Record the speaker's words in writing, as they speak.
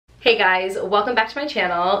Hey guys, welcome back to my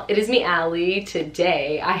channel. It is me, Allie.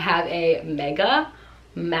 Today I have a mega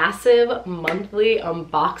massive monthly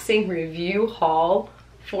unboxing review haul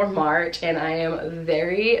for March, and I am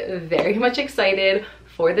very much excited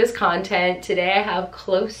for this content. Today I have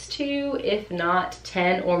close to, if not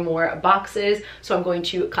 10 or more boxes, so I'm going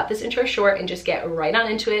to cut this intro short and just get right on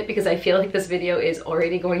into it because I feel like this video is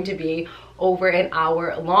already going to be over an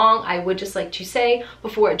hour long. I would just like to say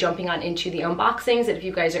before jumping on into the unboxings that if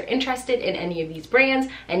you guys are interested in any of these brands,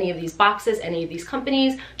 any of these boxes, any of these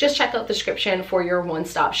companies, just check out the description for your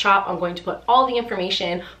one-stop shop. I'm going to put all the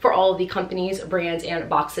information for all of the companies, brands, and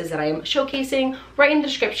boxes that I am showcasing right in the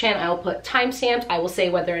description. I will put timestamps. I will say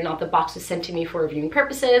whether or not the box was sent to me for reviewing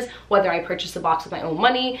purposes, whether I purchased the box with my own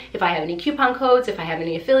money, if I have any coupon codes, if I have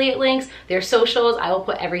any affiliate links, their socials. I will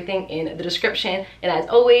put everything in the description. And as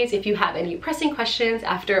always, if you have any pressing questions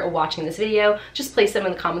after watching this video, just place them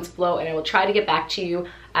in the comments below and I will try to get back to you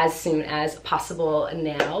as soon as possible.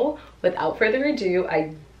 Now, without further ado,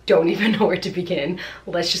 I don't even know where to begin.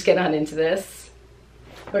 Let's just get on into this.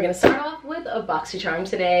 We're gonna start off with a boxycharm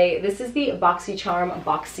today. This is the boxycharm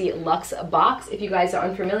Boxy Luxe box. If you guys are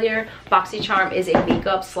unfamiliar, boxycharm is a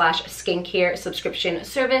makeup slash skincare subscription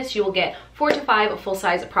service. You will get 4 to 5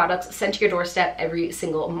 full-size products sent to your doorstep every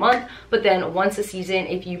single month, but then once a season,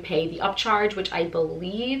 if you pay the upcharge, which I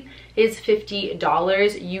believe is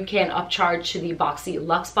 $50, you can upcharge to the Boxy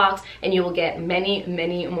Luxe box and you will get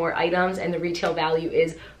many more items, and the retail value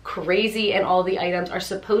is crazy, and all the items are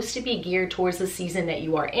supposed to be geared towards the season that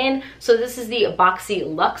you are in. So this is the Boxy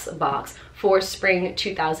Luxe box for spring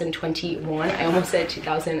 2021. I almost said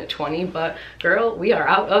 2020, but girl, we are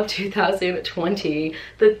out of 2020.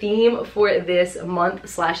 The theme for this month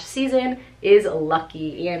slash season is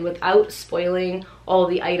lucky, and without spoiling all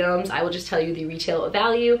the items, I will just tell you the retail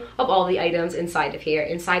value of all the items inside of here.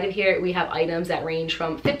 Inside of here, we have items that range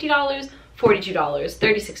from $50, $42,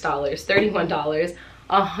 $36, $31,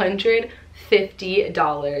 $150,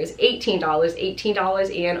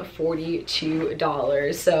 $18, and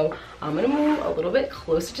 $42. So I'm gonna move a little bit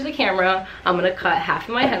closer to the camera. I'm gonna cut half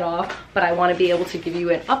of my head off, but I wanna be able to give you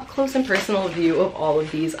an up close and personal view of all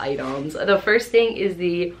of these items. The first thing is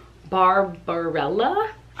the Barbarella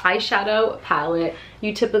eyeshadow palette.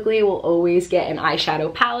 You typically will always get an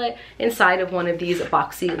eyeshadow palette inside of one of these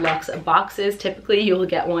Boxy Luxe boxes. Typically you'll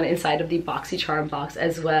get one inside of the BoxyCharm box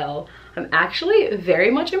as well. I'm actually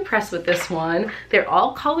very much impressed with this one. They're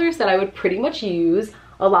all colors that I would pretty much use.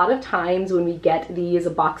 A lot of times when we get these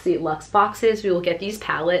Boxy Luxe boxes, we will get these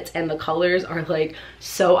palettes and the colors are like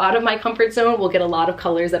so out of my comfort zone. We'll get a lot of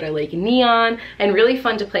colors that are like neon and really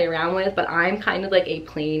fun to play around with, but I'm kind of like a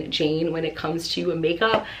plain Jane when it comes to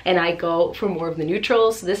makeup, and I go for more of the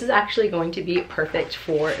neutrals. So this is actually going to be perfect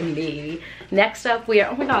for me. Next up, we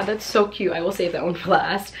are, oh my god, that's so cute. I will save that one for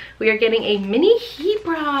last. We are getting a mini heat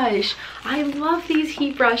brush. I love these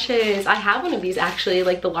heat brushes. I have one of these actually,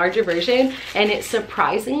 like the larger version, and it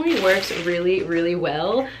surprisingly works really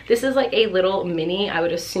well. This is like a little mini, I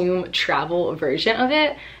would assume, travel version of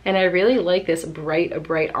it, and I really like this bright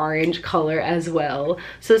orange color as well.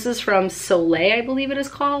 So this is from Soleil, I believe it is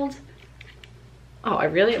called. Oh,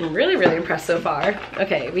 I'm really impressed so far.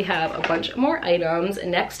 Okay, we have a bunch more items.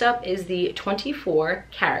 Next up is the 24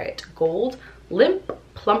 karat gold lip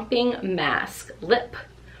plumping mask. Lip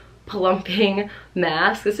plumping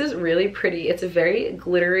mask. This is really pretty. It's a very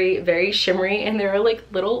glittery, very shimmery, and there are like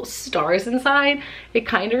little stars inside. It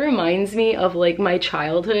kind of reminds me of like my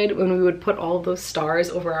childhood when we would put all of those stars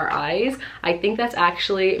over our eyes. I think that's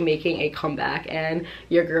actually making a comeback, and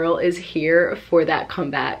your girl is here for that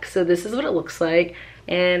comeback. So this is what it looks like,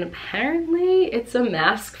 and apparently it's a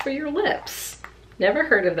mask for your lips. Never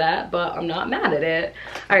heard of that, but I'm not mad at it.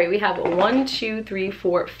 All right, we have 1, 2, 3,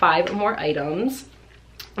 4, 5 more items.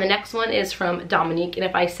 The next one is from Dominique, and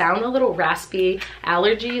if I sound a little raspy,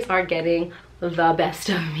 allergies are getting the best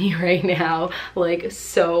of me right now, like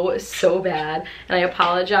so bad, and I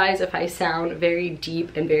apologize if I sound very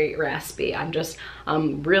deep and very raspy.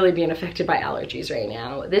 I'm really being affected by allergies right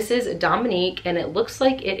now. This is Dominique, and it looks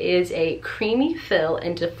like it is a creamy fill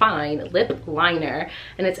and define lip liner,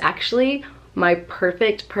 and it's actually my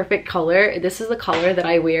perfect color. This is the color that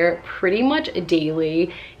I wear pretty much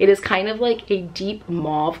daily. It is kind of like a deep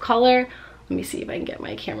mauve color. Let me see if I can get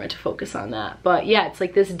my camera to focus on that. But yeah, it's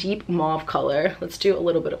like this deep mauve color. Let's do a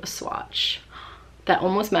little bit of a swatch. That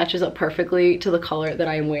almost matches up perfectly to the color that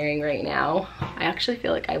I'm wearing right now. I actually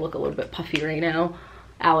feel like I look a little bit puffy right now.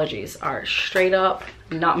 Allergies are straight up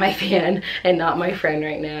not my fan and not my friend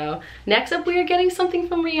right now. Next up, we are getting something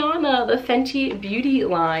from Rihanna, the Fenty Beauty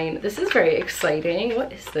line. This is very exciting.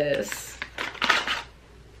 What is this?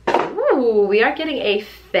 Ooh, Ooh, we are getting a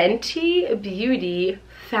Fenty Beauty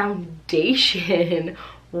foundation.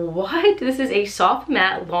 What? This is a soft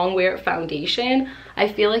matte longwear foundation. I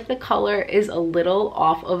feel like the color is a little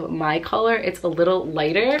off of my color. It's a little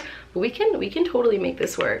lighter, but we can totally make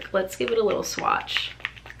this work. Let's give it a little swatch.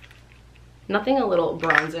 Nothing a little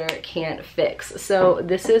bronzer can't fix. So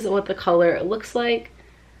this is what the color looks like.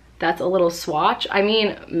 That's a little swatch. I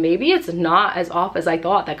mean, maybe it's not as off as I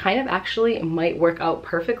thought. That kind of actually might work out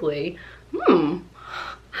perfectly.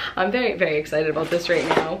 I'm very, very excited about this right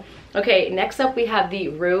now. Okay, next up we have the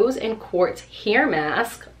Rose and Quartz hair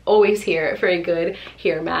mask. Always here for a good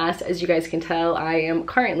hair mask. As you guys can tell, I am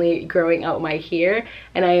currently growing out my hair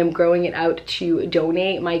and I am growing it out to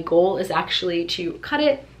donate. My goal is actually to cut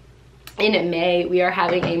it in May. We are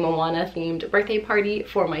having a Moana themed birthday party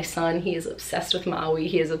for my son. He is obsessed with Maui.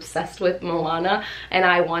 He is obsessed with Moana, and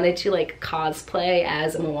I wanted to like cosplay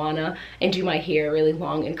as Moana and do my hair really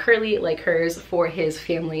long and curly like hers for his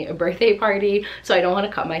family birthday party. So I don't want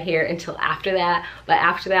to cut my hair until after that, but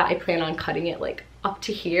after that I plan on cutting it like up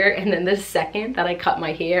to here, and then the second that I cut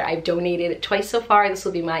my hair, I've donated twice so far. This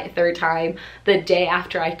will be my third time. The day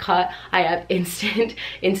after I cut, I have instant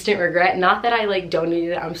regret. Not that I like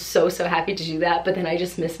donated it, I'm so happy to do that, but then I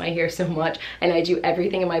just miss my hair so much and I do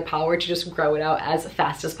everything in my power to just grow it out as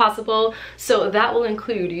fast as possible. So that will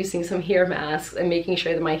include using some hair masks and making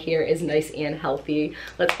sure that my hair is nice and healthy.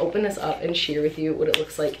 Let's open this up and share with you what it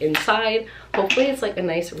looks like inside. Hopefully it's like a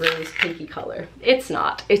nice rose pinky color. It's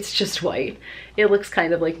not, it's just white. It looks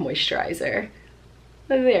kind of like moisturizer.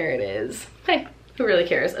 There it is. Hey, who really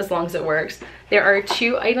cares as long as it works. There are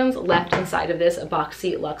 2 items left inside of this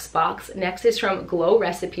Boxy Luxe box. Next is from Glow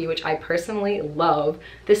Recipe, which I personally love.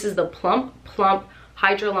 This is the Plump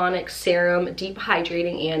Hyaluronic Serum, Deep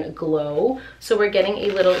Hydrating and Glow. So we're getting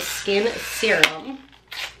a little skin serum.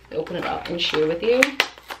 Open it up and share with you.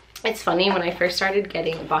 It's funny, when I first started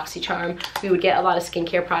getting boxycharm, we would get a lot of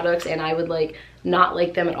skincare products and I would like not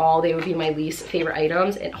like them at all. They would be my least favorite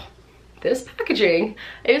items, and this packaging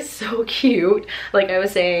is so cute. Like I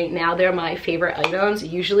was saying, now they're my favorite items.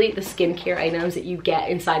 Usually the skincare items that you get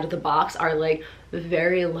inside of the box are like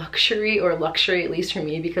very luxury, or luxury at least for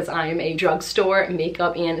me, because I'm a drugstore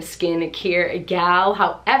makeup and skincare gal.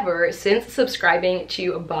 However, since subscribing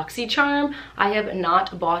to boxycharm, I have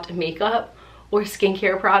not bought makeup or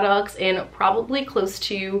skincare products in probably close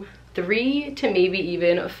to 3 to maybe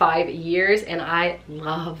even 5 years, and I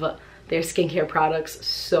love their skincare products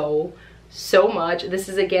so much. This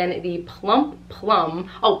is again the Plum,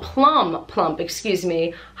 excuse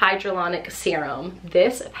me, Hyaluronic Serum.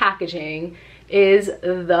 This packaging is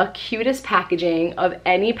the cutest packaging of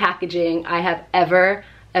any packaging I have ever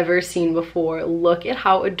seen before. Look at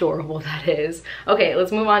how adorable that is. Okay,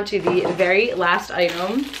 let's move on to the very last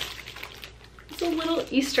item. A little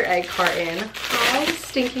Easter egg carton. How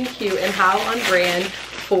stinking cute and how on brand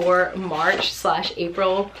for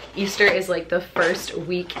March/April. Easter is like the first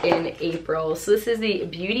week in April. So this is the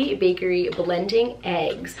Beauty Bakery blending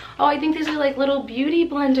eggs. Oh, I think these are like little beauty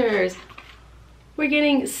blenders. We're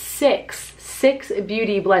getting six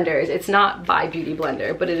beauty blenders. It's not by Beauty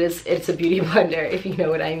Blender, but it's a beauty blender, if you know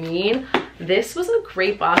what I mean. This was a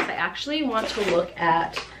great box. I actually want to look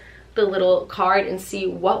at the little card and see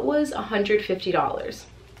what was $150.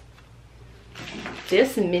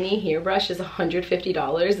 This mini hairbrush is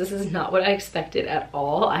 $150. This is not what I expected at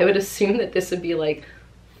all. I would assume that this would be like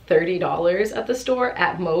 $30 at the store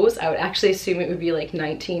at most. I would actually assume it would be like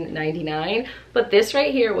 $19.99, but this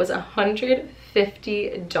right here was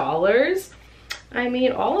 $150. I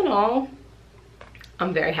mean, all in all,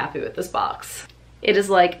 I'm very happy with this box. It is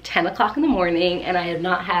like 10 o'clock in the morning and I have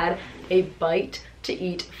not had a bite to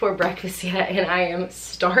eat for breakfast yet, and I am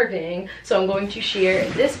starving. So I'm going to share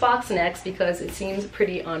this box next because it seems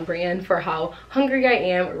pretty on brand for how hungry I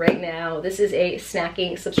am right now. This is a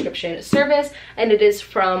snacking subscription service and it is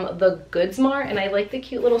from the Goods Mart, and I like the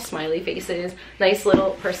cute little smiley faces. Nice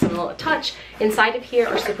little personal touch. Inside of here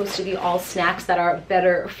are supposed to be all snacks that are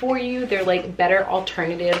better for you. They're like better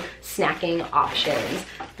alternative snacking options.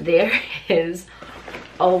 There is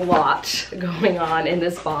a lot going on in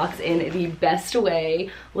this box in the best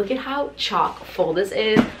way. Look at how chock full this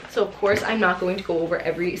is. So of course I'm not going to go over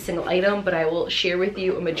every single item, but I will share with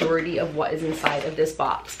you a majority of what is inside of this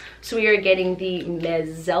box. So we are getting the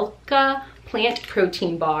Mezelka plant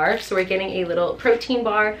protein bar. So we're getting a little protein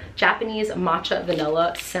bar, Japanese matcha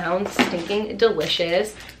vanilla, sounds stinking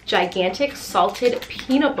delicious. Gigantic salted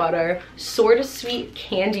peanut butter, sort of sweet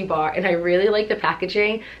candy bar, and I really like the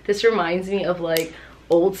packaging. This reminds me of like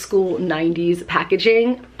old school 90s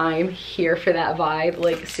packaging. I'm here for that vibe,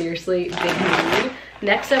 like seriously, big mood.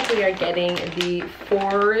 Next up, we are getting the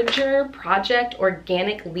Forager Project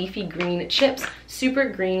Organic Leafy Green Chips. Super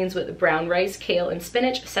greens with brown rice, kale, and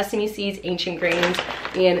spinach, sesame seeds, ancient grains,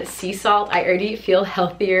 and sea salt. I already feel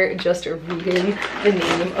healthier just reading the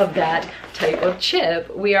name of that type of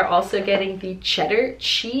chip. We are also getting the cheddar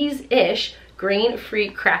cheese-ish grain-free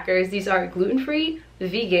crackers. These are gluten-free,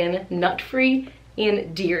 vegan, nut-free,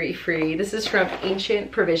 and dairy-free. This is from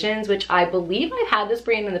Ancient Provisions, which I believe I've had this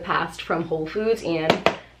brand in the past from Whole Foods, and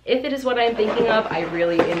if it is what I'm thinking of, I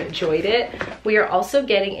really enjoyed it. We are also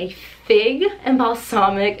getting a fig and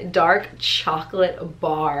balsamic dark chocolate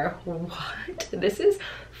bar. What? This is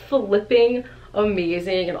flipping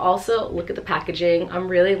amazing. And also look at the packaging. I'm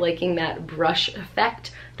really liking that brush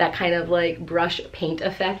effect, that kind of like brush paint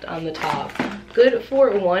effect on the top. Good for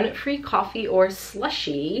one free coffee or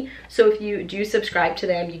slushie. So if you do subscribe to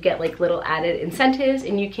them, you get like little added incentives,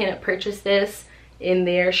 and you can purchase this in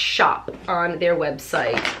their shop on their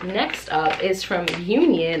website. Next up is from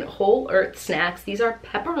Union Whole Earth Snacks. These are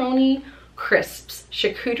pepperoni crisps,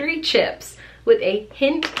 charcuterie chips with a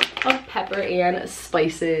hint of pepper and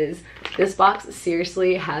spices. This box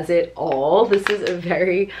seriously has it all. This is a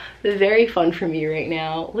very, very fun for me right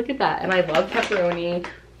now. Look at that. And I love pepperoni.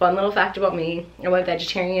 Fun little fact about me, I went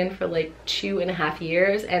vegetarian for like 2.5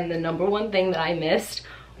 years, and the #1 thing that I missed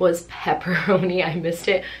was pepperoni. I missed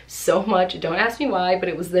it so much. Don't ask me why, but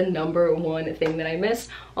it was the #1 thing that I missed,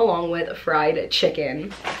 along with fried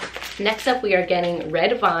chicken. Next up, we are getting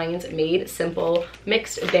Red Vines Made Simple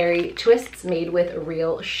Mixed Berry Twists made with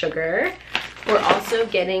real sugar. We're also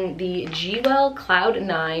getting the G-Well Cloud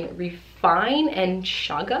 9 Refine and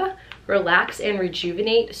Chaga Relax and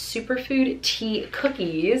Rejuvenate Superfood Tea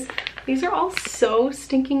Cookies. These are all so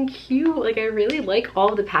stinking cute. Like, I really like all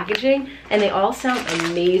of the packaging, and they all sound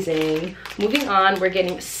amazing. Moving on, we're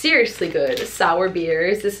getting seriously good sour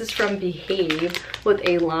beers. This is from Behave with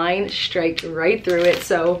a line striped right through it,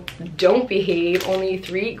 so don't behave. Only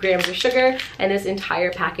 3 grams of sugar, and this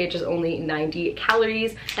entire package is only 90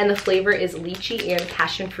 calories, and the flavor is lychee and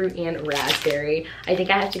passion fruit and raspberry. I think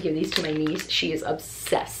I have to give these to my niece. She is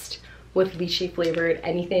obsessed with lychee flavored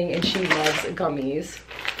anything, and she loves gummies.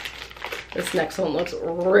 This next one looks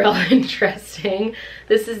real interesting.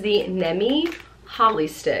 This is the Nemi Holly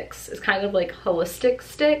Sticks. It's kind of like holistic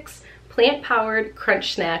sticks, plant-powered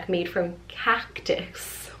crunch snack made from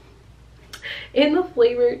cactus in the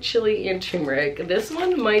flavor chili and turmeric. This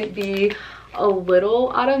one might be a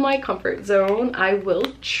little out of my comfort zone. I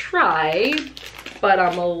will try, but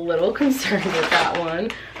I'm a little concerned with that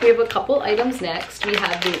one. We have a couple items next. We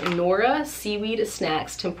have the Nora Seaweed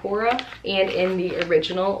Snacks Tempura, and in the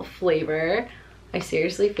original flavor. I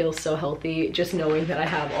seriously feel so healthy just knowing that I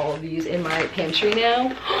have all of these in my pantry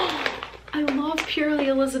now. I love Purely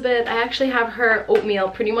Elizabeth. I actually have her oatmeal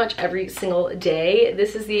pretty much every single day.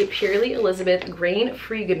 This is the Purely Elizabeth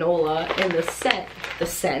grain-free granola in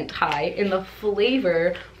in the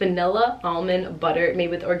flavor vanilla almond butter made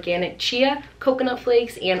with organic chia, coconut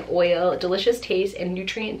flakes, and oil. Delicious taste and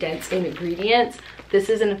nutrient-dense ingredients. This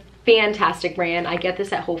is a fantastic brand. I get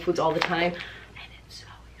this at Whole Foods all the time, and it's so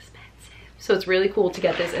expensive. So it's really cool to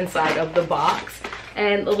get this inside of the box.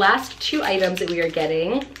 And the last 2 items that we are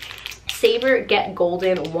getting, Savor Get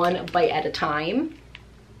Golden 1 bite at a time.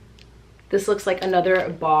 This looks like another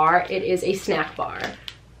bar. It is a snack bar,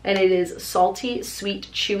 and it is salty, sweet,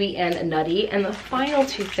 chewy, and nutty. And the final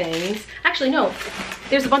 2 things, actually no,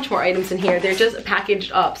 there's a bunch more items in here. They're just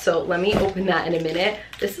packaged up, so let me open that in a minute.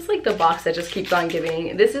 This is like the box that just keeps on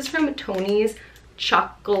giving. This is from Tony's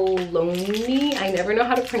Chocolonely. I never know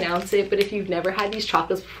how to pronounce it, but if you've never had these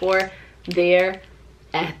chocolates before, they're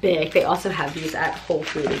epic. They also have these at Whole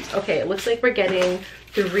Foods. Okay, it looks like we're getting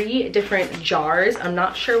 3 different jars. I'm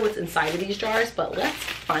not sure what's inside of these jars, but let's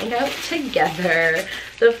find out together.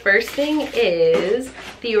 The first thing is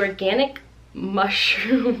the organic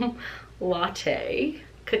mushroom latte,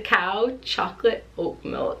 cacao, chocolate, oat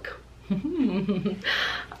milk.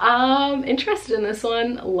 I'm interested in this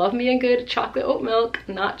one. Love me a good chocolate oat milk.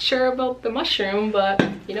 Not sure about the mushroom, but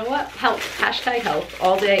you know what? Health. Hashtag health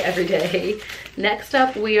all day, every day. Next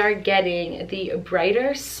up, we are getting the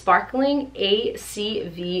Brighter Sparkling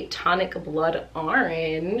ACV Tonic Blood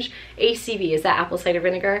Orange. ACV, is that apple cider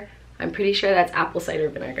vinegar? I'm pretty sure that's apple cider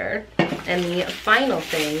vinegar. And the final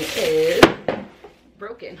thing is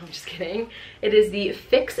broken. I'm just kidding. It is the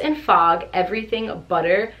Fix and Fog Everything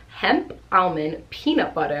Butter Hemp Almond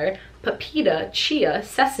Peanut Butter Pepita Chia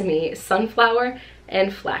Sesame Sunflower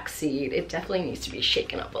and Flaxseed. It definitely needs to be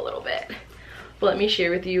shaken up a little bit. But let me share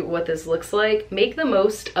with you what this looks like. Make the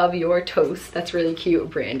most of your toast. That's really cute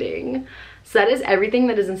branding. So that is everything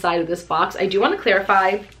that is inside of this box. I do want to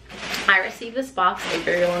clarify, I received this box a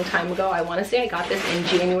very long time ago. I want to say I got this in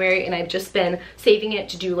January, and I've just been saving it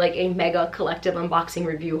to do like a mega collective unboxing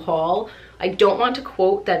review haul. I don't want to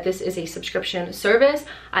quote that this is a subscription service.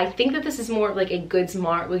 I think that this is more of like a Goods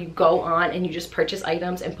Mart where you go on and you just purchase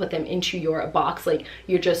items and put them into your box, like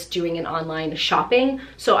you're just doing an online shopping.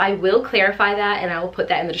 So I will clarify that and I will put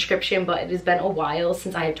that in the description, but it has been a while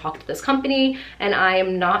since I have talked to this company, and I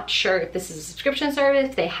am not sure if this is a subscription service,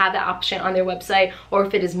 if they have that option on their website, or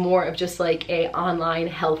if it is more of just like a online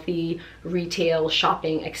healthy retail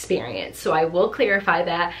shopping experience. So I will clarify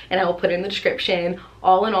that and I will put it in the description.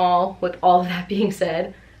 All in all, with all of that being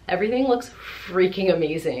said, everything looks freaking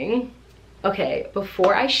amazing. Okay,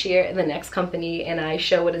 before I share the next company and I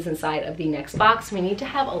show what is inside of the next box, we need to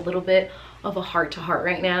have a little bit of a heart-to-heart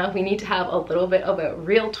right now. We need to have a little bit of a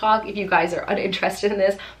real talk. If you guys are uninterested in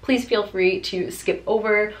this, please feel free to skip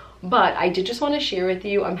over. But I did just want to share with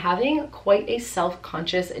you, I'm having quite a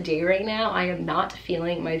self-conscious day right now. I am not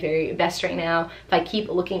feeling my very best right now. If I keep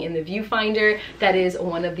looking in the viewfinder, that is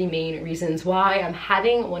one of the main reasons why I'm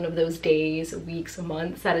having one of those days, weeks,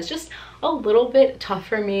 months that is just a little bit tough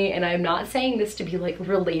for me. And I'm not saying this to be like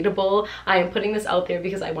relatable. I am putting this out there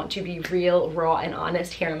because I want to be real, raw, and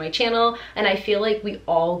honest here on my channel. And I feel like we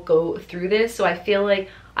all go through this. So I feel like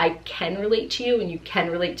I can relate to you and you can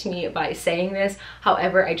relate to me by saying this.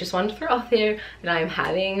 However, I just wanted to throw out there that I'm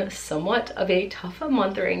having somewhat of a tough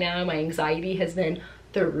month right now. My anxiety has been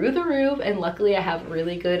through the roof, and luckily I have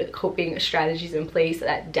really good coping strategies in place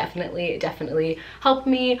that definitely help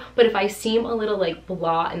me. But if I seem a little like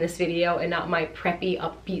blah in this video and not my preppy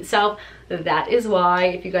upbeat self, that is why.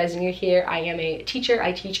 If you guys are new here, I am a teacher.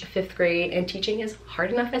 I teach 5th grade, and teaching is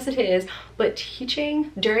hard enough as it is, but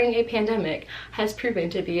teaching during a pandemic has proven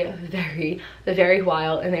to be very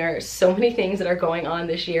wild. And there are so many things that are going on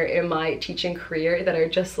this year in my teaching career that are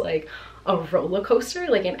just like a roller coaster,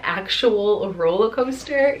 like an actual roller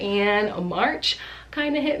coaster. And March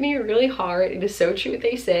kind of hit me really hard. It is so true what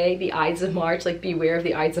they say, the Ides of March, like beware of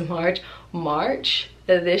the Ides of March. March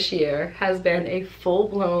this year has been a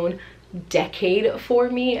full-blown decade for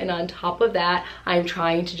me, and on top of that, I'm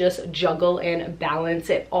trying to just juggle and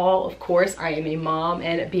balance it all. Of course, I am a mom,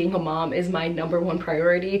 and being a mom is my #1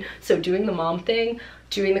 priority. So doing the mom thing,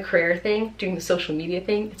 doing the career thing, doing the social media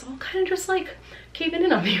thing, it's all kind of just like caving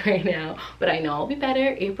in on me right now. But I know I'll be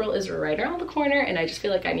better. April is right around the corner, and I just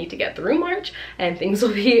feel like I need to get through March and things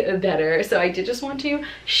will be better. So I did just want to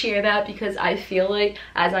share that because I feel like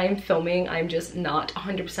as I am filming, I'm just not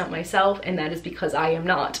 100% myself, and that is because I am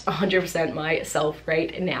not 100% myself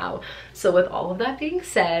right now. So with all of that being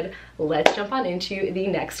said, let's jump on into the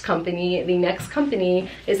next company. The next company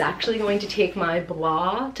is actually going to take my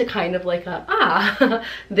blah to kind of like a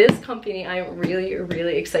this company I'm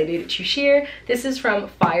really excited to share. This is from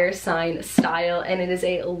Fire Sign Style, and it is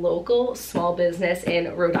a local small business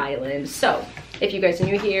in Rhode Island. So if you guys are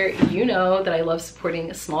new here, you know that I love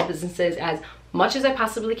supporting small businesses as much as I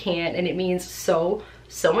possibly can, and it means so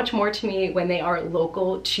much more to me when they are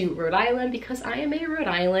local to Rhode Island, because I am a Rhode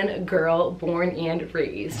Island girl, born and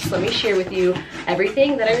raised. So let me share with you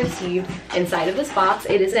everything that I received inside of this box.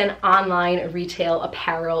 It is an online retail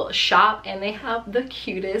apparel shop, and they have the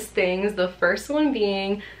cutest things. The first one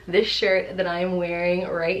being this shirt that I am wearing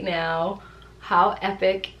right now. How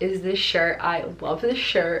epic is this shirt? I love this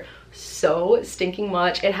shirt so stinking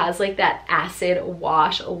much. It has like that acid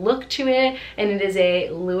wash look to it, and it is a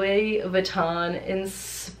Louis Vuitton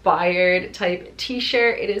inspired type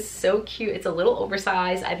t-shirt. It is so cute. It's a little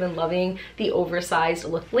oversized. I've been loving the oversized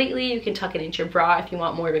look lately. You can tuck it into your bra if you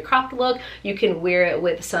want more of a cropped look. You can wear it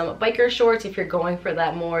with some biker shorts if you're going for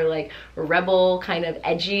that more like rebel kind of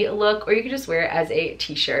edgy look, or you can just wear it as a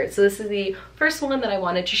t-shirt. So this is the first one that I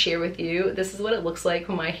wanted to share with you. This is what it looks like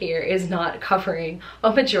when my hair is not covering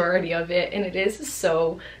a majority of it, and it is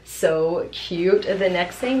so cute. The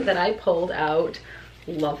next thing that I pulled out,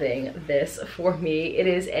 loving this for me, it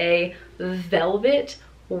is a velvet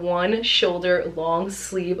one shoulder long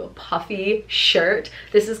sleeve puffy shirt.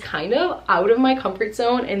 This is kind of out of my comfort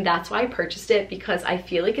zone, and that's why I purchased it, because I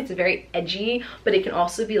feel like it's very edgy, but it can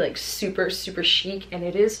also be like super chic, and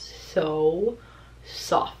it is so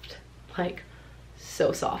soft, like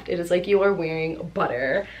so soft. It is like you are wearing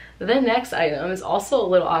butter. The next item is also a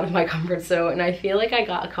little out of my comfort zone, and I feel like I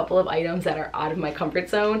got a couple of items that are out of my comfort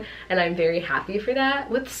zone, and I'm very happy for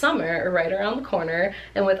that. With summer right around the corner,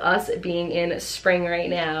 and with us being in spring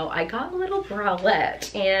right now, I got a little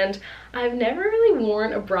bralette, and I've never really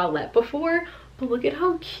worn a bralette before, but look at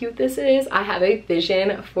how cute this is. I have a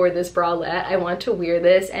vision for this bralette. I want to wear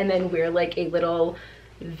this and then wear like a little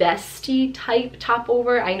vesty type top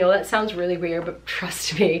over. I know that sounds really weird, but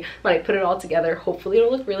trust me, when I put it all together, hopefully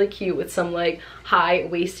it'll look really cute with some like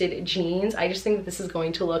high-waisted jeans. I just think that this is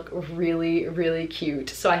going to look really, really cute.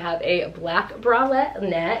 So I have a black bralette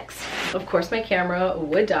next. Of course, my camera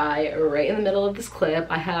would die right in the middle of this clip.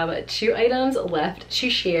 I have 2 items left to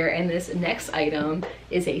share, and this next item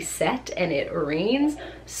is a set, and it reigns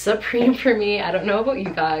supreme for me. I don't know about you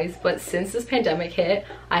guys, but since this pandemic hit,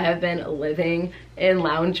 I have been living in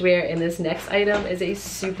loungewear, and this next item is a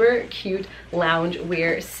super cute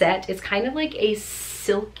loungewear set. It's kind of like a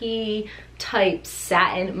silky type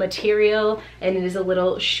satin material, and it is a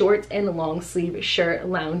little short and long sleeve shirt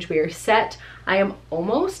loungewear set. I am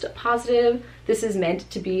almost positive this is meant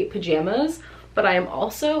to be pajamas, but I am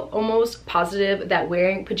also almost positive that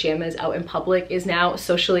wearing pajamas out in public is now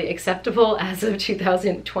socially acceptable as of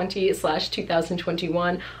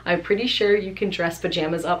 2020/2021. I'm pretty sure you can dress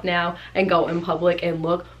pajamas up now and go in public and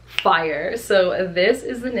look fire. So this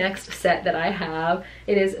is the next set that I have.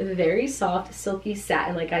 It is a very soft, silky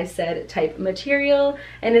satin, like I said, type material,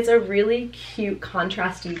 and it's a really cute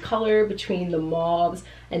contrasty color between the mauves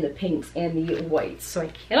and the pinks and the whites. So I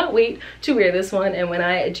cannot wait to wear this one, and when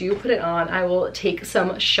I do put it on, I will take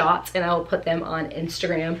some shots and I will put them on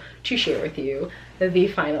Instagram to share with you the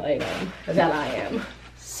final item that I am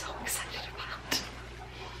so excited about.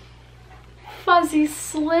 Fuzzy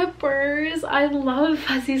slippers. I love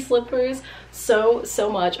fuzzy slippers so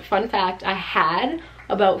much. Fun fact, I had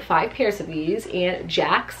about 5 pairs of these, and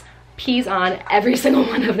Jax pees on every single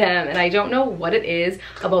one of them, and I don't know what it is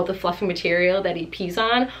about the fluffy material that he pees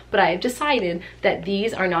on, but I have decided that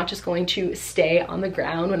these are not just going to stay on the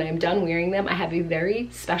ground when I'm done wearing them. I have a very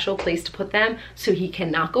special place to put them so he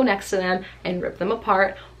cannot go next to them and rip them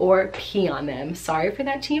apart or pee on them. Sorry for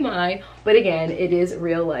that TMI, but again, it is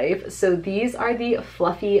real life. So these are the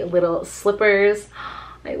fluffy little slippers.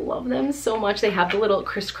 I love them so much. They have the little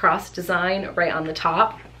crisscross design right on the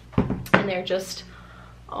top, and they're just,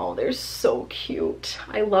 oh, they're so cute.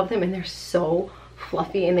 I love them, and they're so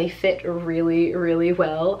fluffy, and they fit really, really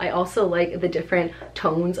well. I also like the different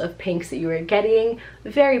tones of pinks that you are getting.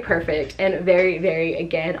 Very perfect and very, very,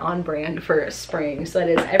 again, on brand for spring. So that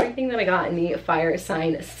is everything that I got in the fire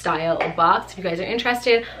sign style box. If you guys are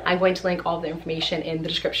interested, I'm going to link all the information in the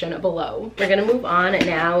description below. We're gonna move on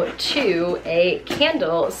now to a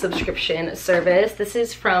candle subscription service. This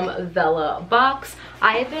is from Vella Box.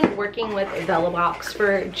 I have been working with Vella Box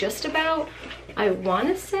for just about, I want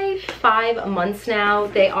to say 5 months now.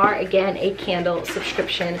 They are, again, a candle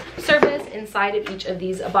subscription service. Inside of each of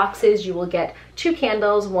these boxes, you will get 2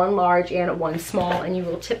 candles, 1 large and 1 small, and you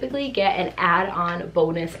will typically get an add-on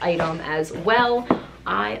bonus item as well.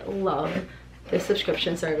 I love this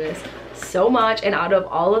subscription service so much, and out of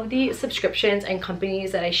all of the subscriptions and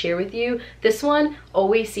companies that I share with you, this one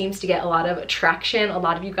always seems to get a lot of traction. A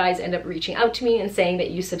lot of you guys end up reaching out to me and saying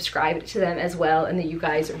that you subscribe to them as well, and that you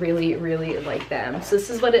guys really, really like them. So this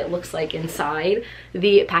is what it looks like inside.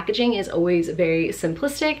 The packaging is always very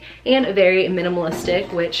simplistic and very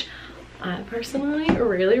minimalistic, which I personally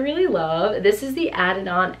really, really love. This is the added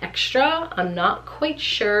on extra. I'm not quite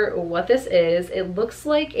sure what this is. It looks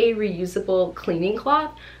like a reusable cleaning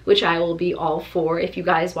cloth, which I will be all for. If you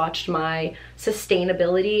guys watched my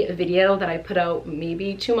sustainability video that I put out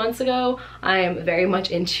maybe 2 months ago, I am very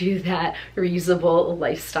much into that reusable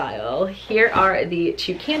lifestyle. Here are the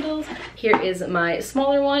 2 candles. Here is my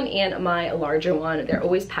smaller one and my larger one. They're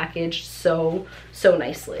always packaged so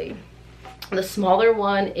nicely. The smaller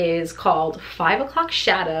one is called 5 O'Clock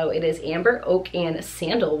Shadow. It is amber, oak, and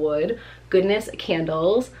sandalwood. Goodness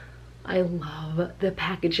candles. I love the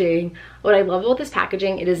packaging. What I love about this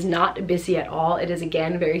packaging, it is not busy at all. It is,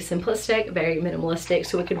 again, very simplistic, very minimalistic,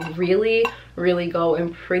 so it could really, really go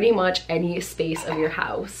in pretty much any space of your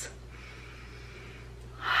house.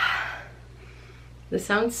 This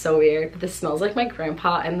sounds so weird, but this smells like my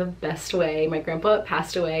grandpa in the best way. My grandpa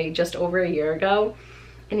passed away just over a year ago,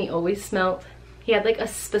 and he always smelled, he had like a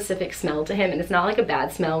specific smell to him, and it's not like a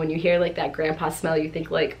bad smell. When you hear like that grandpa smell, you think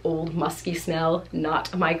like old musky smell.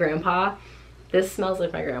 Not my grandpa. This smells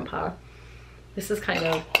like my grandpa. This is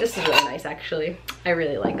really nice actually. I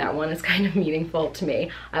really like that one. It's kind of meaningful to me.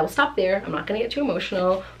 I will stop there. I'm not gonna get too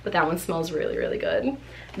emotional, but that one smells really, really good.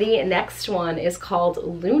 The next one is called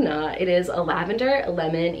Luna. It is a lavender,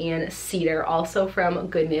 lemon, and cedar, also from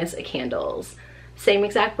Goodness Candles. Same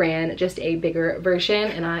exact brand, just a bigger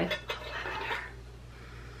version, and I love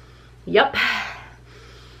lavender.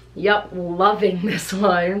 Yep, loving this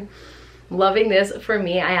one. Loving this. For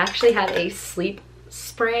me, I actually had a sleep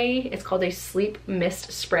spray. It's called a sleep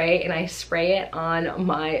mist spray, and I spray it on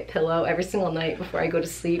my pillow every single night before I go to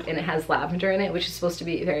sleep, and it has lavender in it, which is supposed to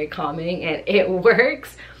be very calming, and it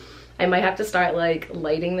works. I might have to start like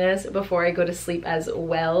lighting this before I go to sleep as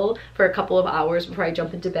well for a couple of hours before I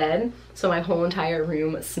jump into bed, so my whole entire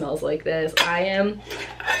room smells like this. I am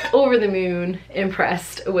over the moon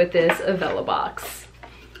impressed with this vella box.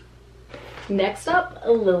 Next up,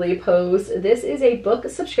 illypost. This is a book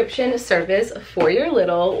subscription service for your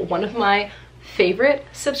little, one of my favorite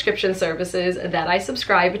subscription services that I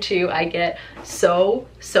subscribe to. I get so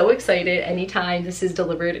excited anytime this is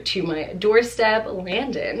delivered to my doorstep.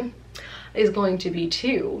 Landon is going to be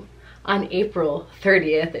 2 on April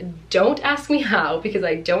 30th. Don't ask me how, because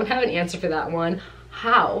I don't have an answer for that one.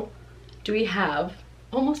 How do we have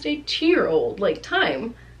almost a 2-year-old? Like,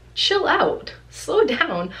 time, chill out, slow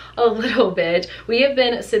down a little bit. We have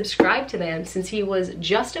been subscribed to them since he was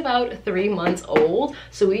just about 3 months old,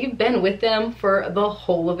 so we've been with them for the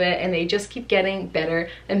whole of it, and they just keep getting better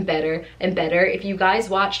and better and better. If you guys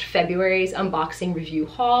watched February's unboxing review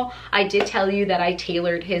haul, I did tell you that I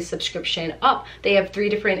tailored his subscription up. They have 3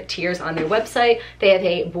 different tiers on their website. They have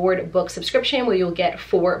a board book subscription where you'll get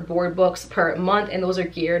 4 board books per month, and those are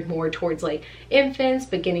geared more towards like infants,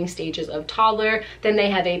 beginning stages of toddler. Then they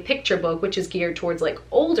have a picture book, which is geared towards like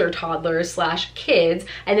older toddlers / kids,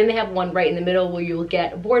 and then they have one right in the middle where you'll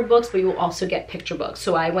get board books, but you will also get picture books.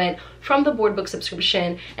 So I went from the board book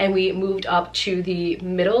subscription and we moved up to the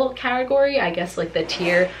middle category, I guess like the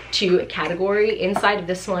tier 2 category. Inside of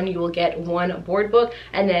this one you will get 1 board book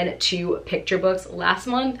and then 2 picture books. Last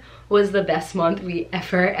month was the best month we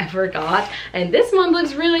ever got, and this month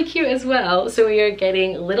looks really cute as well. So we are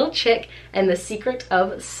getting Little Chick and the Secret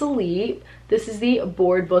of Sleep. This is the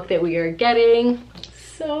board book that we are getting.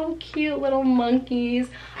 So cute, little monkeys.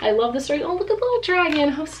 I love the story. Oh, look at the little dragon,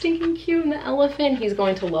 how stinking cute. And the elephant, he's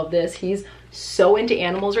going to love this. He's so into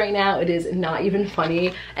animals right now, it is not even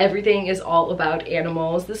funny. Everything is all about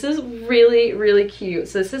animals. This is really cute.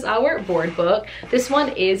 So this is our board book. This one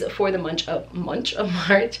is for the month of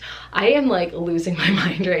March. I am like losing my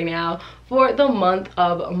mind right now. For the month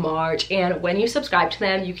of March, and when you subscribe to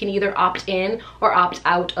them you can either opt in or opt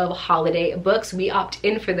out of holiday books. We opt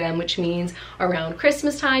in for them, which means around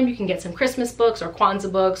Christmas time you can get some Christmas books or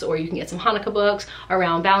Kwanzaa books, or you can get some Hanukkah books.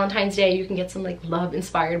 Around Valentine's Day you can get some like love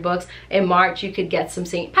inspired books. In March you could get some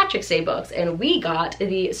St. Patrick's Day books, and we got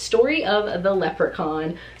the Story of the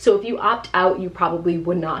Leprechaun. So if you opt out you probably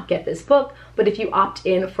would not get this book, but if you opt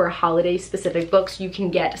in for holiday specific books you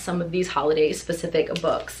can get some of these holiday specific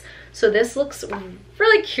books. So this looks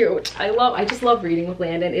really cute. I just love reading with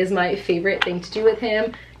Landon. It is my favorite thing to do with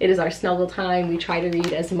him. It is our snuggle time. We try to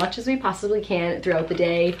read as much as we possibly can throughout the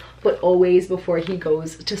day, but always before he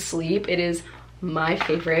goes to sleep. It is my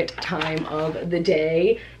favorite time of the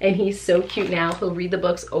day, and he's so cute now. He'll read the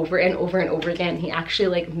books over and over and over again. He actually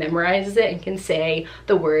like memorizes it and can say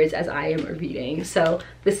the words as I am reading. So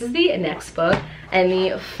this is the next book, and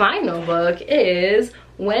the final book is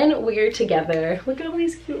When We're Together. Look at all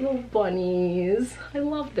these cute little bunnies. I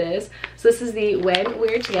love this. So this is the When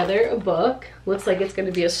We're Together book. Looks like it's going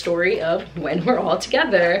to be a story of when we're all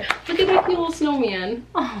together. Look at that cute little snowman.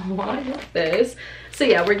 Oh, I love this. So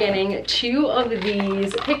yeah, we're getting 2 of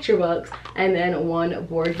these picture books and then 1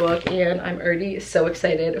 board book, and I'm already so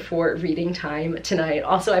excited for reading time tonight.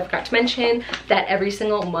 Also, I forgot to mention that every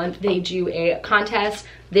single month they do a contest.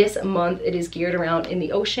 This month it is geared around in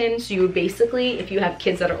the ocean, so you would basically, if you have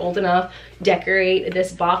kids that are old enough, decorate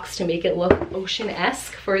this box to make it look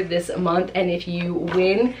ocean-esque for this month, and if you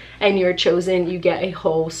win and you're chosen, you get a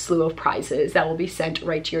whole slew of prizes that will be sent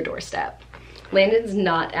right to your doorstep. Landon's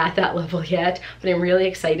not at that level yet, but I'm really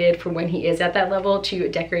excited for when he is at that level to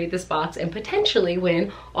decorate this box and potentially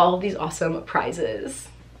win all of these awesome prizes.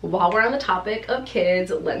 While we're on the topic of kids,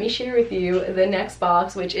 let me share with you the next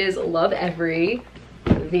box, which is Lovevery,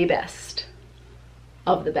 the best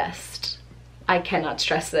of the best. I cannot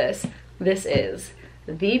stress this. This is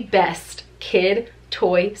the best kid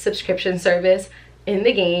toy subscription service in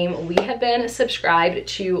the game. We have been subscribed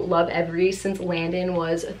to Lovevery since Landon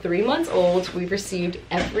was 3 months old. We've received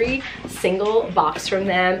every single box from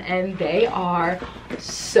them, and they are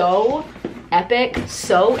so epic,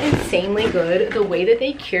 so insanely good. The way that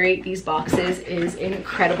they curate these boxes is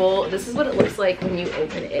incredible. This is what it looks like when you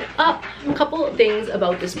open it up. A couple of things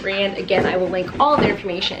about this brand. Again, I will link all of their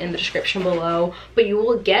information in the description below, but you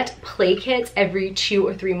will get play kits every 2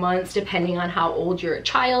 or 3 months depending on how old your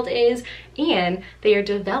child is, and they are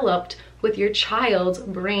developed with your child's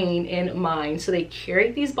brain in mind. So they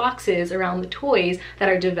curate these boxes around the toys that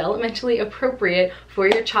are developmentally appropriate for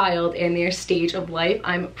your child and their stage of life.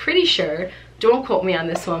 I'm pretty sure Don't quote me on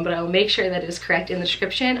this one, but I will make sure that it is correct in the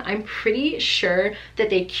description. I'm pretty sure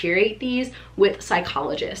that they curate these with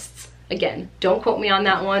psychologists. Again, don't quote me on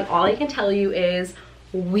that one. All I can tell you is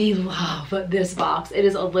we love this box. It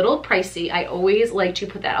is a little pricey. I always like to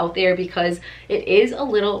put that out there because it is a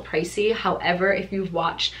little pricey. However, if you've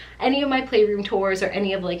watched any of my playroom tours or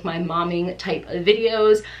any of like my momming type of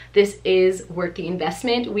videos, this is worth the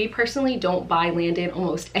investment. We personally don't buy Landon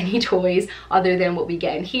almost any toys other than what we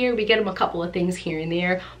get in here. We get him a couple of things here and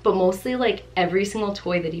there, but mostly like every single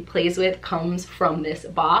toy that he plays with comes from this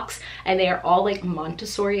box, and they are all like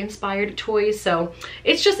Montessori inspired toys. So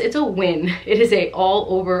it's a win. It is a all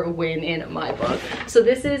over win in my book. So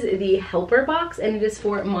this is the helper box, and it is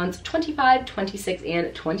for months 25, 26,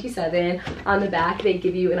 and 27. On the back, they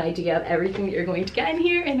give you an idea of everything that you're going to get in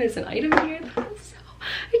here, and there's an item here that I'm so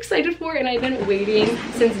excited for, and I've been waiting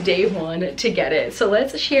since day one to get it. So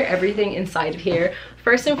let's share everything inside of here.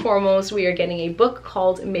 First and foremost, we are getting a book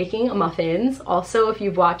called Making Muffins. Also, if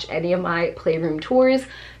you've watched any of my playroom tours,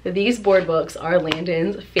 these board books are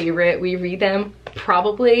Landon's favorite. We read them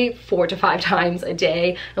probably 4 to 5 times a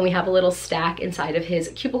day, and we have a little stack inside of his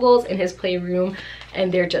cubicles in his playroom,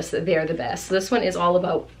 and they're the best. So this one is all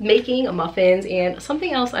about making muffins. And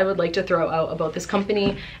something else I would like to throw out about this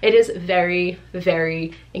company, it is very,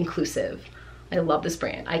 very inclusive. I love this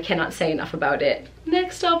brand. I cannot say enough about it.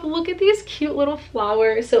 Next up, look at these cute little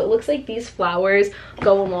flowers. So it looks like these flowers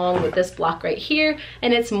go along with this block right here,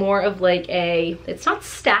 and it's more of like it's not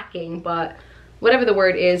stacking, but whatever the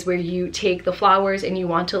word is, where you take the flowers and you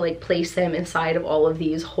want to like place them inside of all of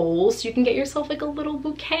these holes. So you can get yourself like a little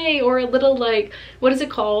bouquet, or a little like, what is it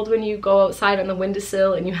called when you go outside on the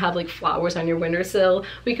windowsill and you have like flowers on your windowsill?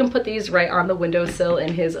 We can put these right on the windowsill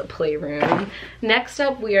in his playroom. Next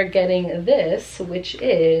up, we are getting this, which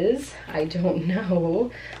is, I don't know,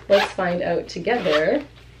 let's find out together.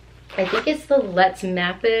 I think it's the Let's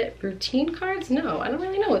Map It routine cards. No, I don't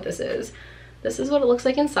really know what this is. This is what it looks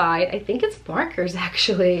like inside. I think it's markers,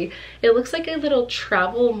 actually. It looks like a little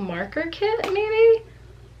travel marker kit, maybe?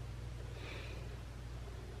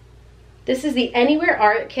 This is the Anywhere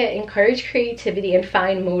Art Kit. Encourage creativity and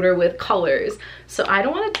fine motor with colors. So I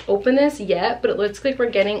don't want to open this yet, but it looks like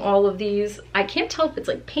we're getting all of these. I can't tell if it's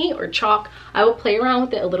like paint or chalk. I will play around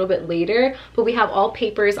with it a little bit later, but we have all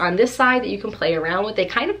papers on this side that you can play around with. They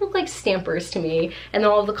kind of look like stampers to me, and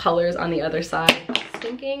then all of the colors on the other side.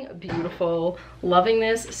 Stinking beautiful. Loving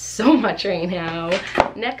this so much right now.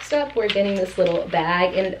 Next up, we're getting this little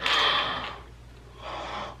bag, and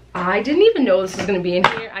I didn't even know this was going to be in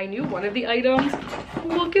here. I knew one of the items.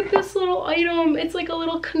 Look at this little item. It's like a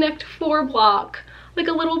little Connect 4 block, like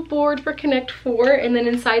a little board for Connect 4, and then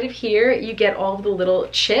inside of here you get all of the little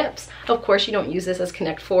chips. Of course, you don't use this as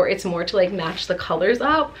Connect 4. It's more to like match the colors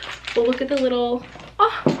up. But look at the little,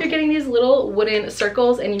 oh, you're getting these little wooden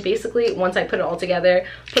circles, and you basically, once I put it all together,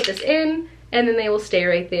 put this in, and then they will stay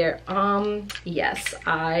right there. Yes,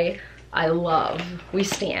 I love, we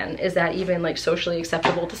stan. Is that even like socially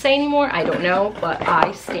acceptable to say anymore? I don't know, but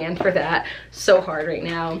I stand for that so hard right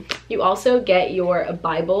now. You also get your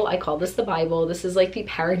Bible. I call this the Bible. This is like the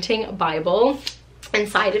parenting Bible.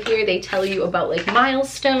 Inside of here, they tell you about like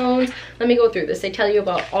milestones. Let me go through this. They tell you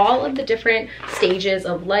about all of the different stages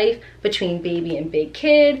of life between baby and big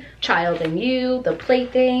kid, child and you, the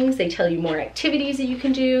playthings. They tell you more activities that you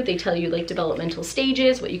can do. They tell you like developmental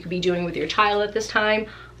stages, what you could be doing with your child at this time.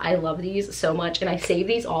 I love these so much, and I save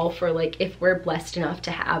these all for like if we're blessed enough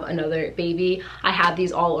to have another baby. I have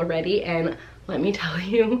these all already, and let me tell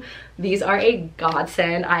you, these are a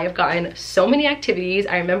godsend. I have gotten so many activities.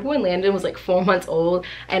 I remember when Landon was like 4 months old,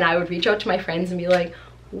 and I would reach out to my friends and be like,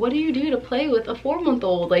 what do you do to play with a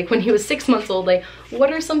 4-month-old? Like when he was 6 months old, like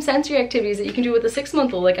what are some sensory activities that you can do with a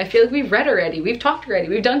 6-month-old? Like I feel like we've read already, we've talked already,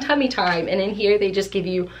 we've done tummy time, and in here they just give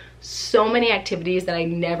you so many activities that I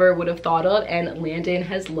never would have thought of, and Landon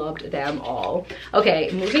has loved them all.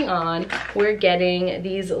 Okay, moving on, we're getting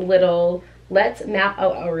these little Let's Map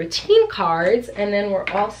Out Our Routine cards, and then we're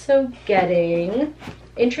also getting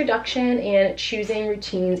Introduction and Choosing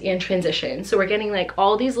Routines and Transition. So we're getting like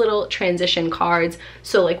all these little transition cards.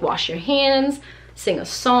 So like wash your hands, sing a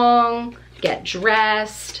song, get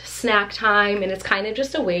dressed, snack time, and it's kind of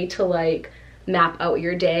just a way to like map out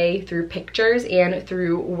your day through pictures and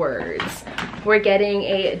through words. We're getting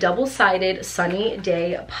a double-sided sunny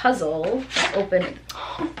day puzzle. Open it.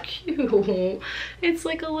 Oh, cute. It's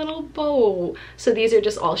like a little bow. So these are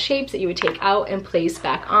just all shapes that you would take out and place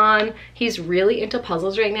back on. He's really into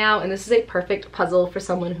puzzles right now, and this is a perfect puzzle for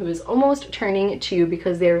someone who is almost turning 2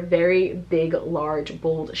 because they're very big, large,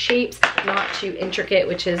 bold shapes. not too intricate,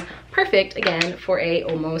 which is perfect again for a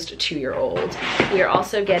almost 2-year-old. We are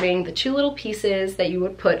also getting the 2 little pieces that you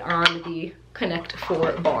would put on the Connect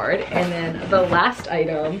 4 board. And then the last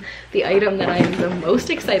item, the item that I am the most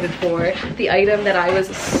excited for, the item that I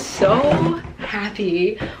was so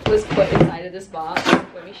happy was put inside of this box.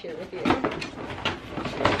 Let me share it with you.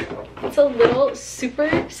 It's a little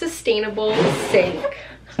super sustainable sink.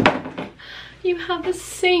 You have a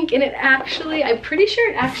sink, and it actually, I'm pretty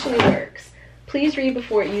sure it actually works. Please read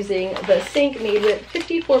before using. The sink made with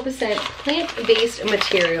 54% plant-based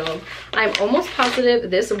material. I'm almost positive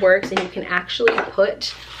this works and you can actually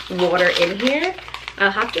put water in here. I'll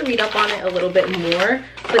have to read up on it a little bit more,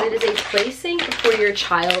 but it is a play sink for your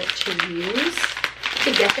child to use,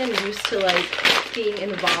 to get them used to like being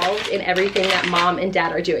involved in everything that mom and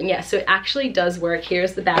dad are doing. Yeah, so it actually does work.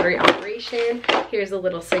 Here's the battery operation. Here's a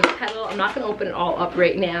little sink pedal. I'm not gonna open it all up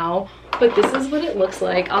right now, but this is what it looks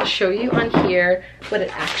like. I'll show you on here what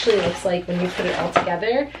it actually looks like when you put it all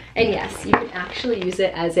together. And yes, you can actually use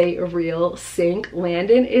it as a real sink.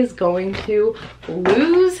 Landon is going to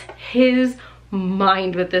lose his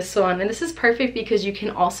mind with this one, and this is perfect because you can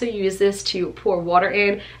also use this to pour water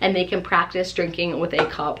in and they can practice drinking with a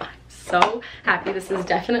cup. So happy. This is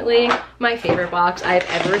definitely my favorite box I've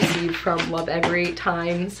ever received from Lovevery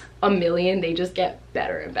times a million. They just get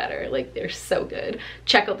better and better. Like, they're so good.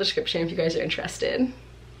 Check out the description if you guys are interested.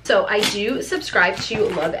 So I do subscribe to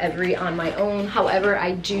Lovevery on my own. However,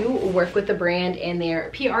 I do work with the brand and their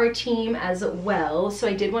PR team as well. So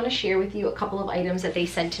I did want to share with you a couple of items that they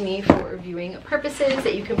sent to me for reviewing purposes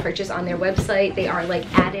that you can purchase on their website. They are like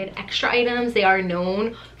added extra items. They are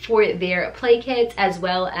known for their play kits as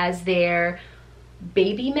well as their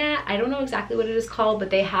baby mat. I don't know exactly what it is called,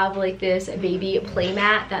 but they have like this baby play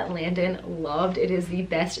mat that Landon loved. It is the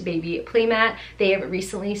best baby play mat. They have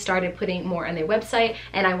recently started putting more on their website,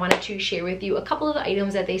 and I wanted to share with you a couple of the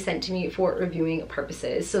items that they sent to me for reviewing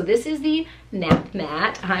purposes. So this is the nap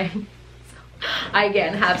mat. I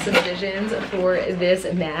again have some visions for this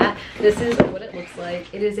mat. This is what it looks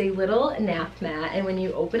like. It is a little nap mat, and when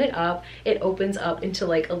you open it opens up into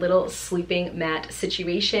like a little sleeping mat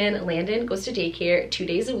situation. Landon goes to daycare 2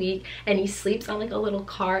 days a week, and he sleeps on like a little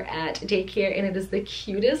cart at daycare, and it is the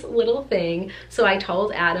cutest little thing. So I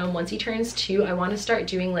told Adam once he turns 2, I want to start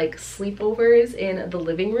doing like sleepovers in the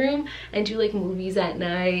living room and do like movies at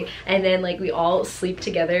night, and then like we all sleep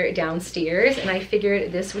together downstairs, and I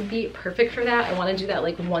figured this would be perfect for that. I want to do that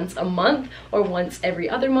like once a month or once every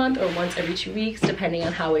other month or once every 2 weeks, depending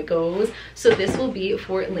on how it goes. So this will be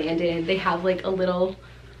for Landon. They have like a little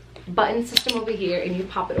button system over here, and you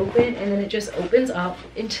pop it open and then it just opens up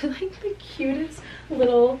into like the cutest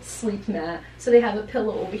little sleep mat. So they have a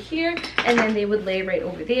pillow over here, and then they would lay right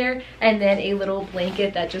over there, and then a little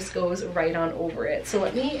blanket that just goes right on over it. So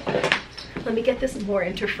let me get this more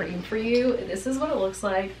into frame for you. This is what it looks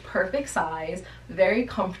like. Perfect size, very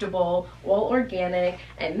comfortable, all organic.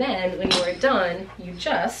 And then when you are done, you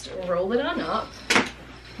just roll it on up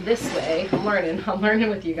this way. I'm learning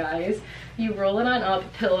with you guys. You roll it on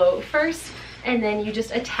up, pillow first, and then you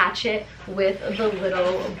just attach it with the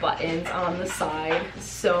little buttons on the side.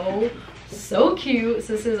 So cute.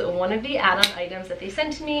 So this is one of the add-on items that they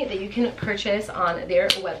sent to me that you can purchase on their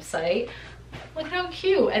website. Look how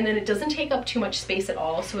cute. And then it doesn't take up too much space at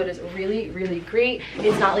all, so it is really great.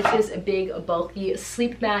 It's not like this big bulky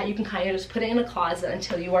sleep mat. You can kind of just put it in a closet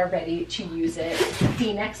until you are ready to use it.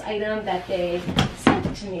 The next item that they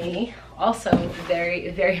sent to me, also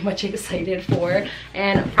very much excited for,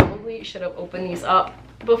 and probably should have opened these up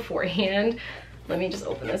beforehand. Let me just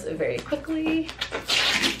open this very quickly.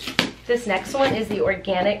 This next one is the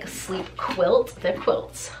organic sleep quilt. The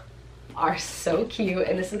quilts are so cute,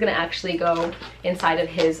 and this is gonna actually go inside of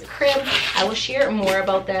his crib. I will share more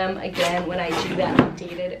about them again when I do that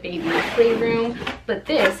updated baby playroom, but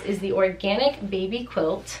this is the organic baby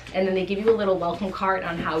quilt, and then they give you a little welcome card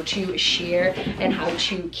on how to share and how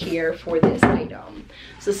to care for this item.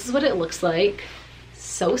 So this is what it looks like.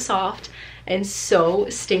 So soft and so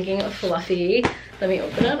stinking fluffy. Let me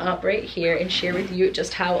open it up right here and share with you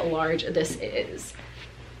just how large this is.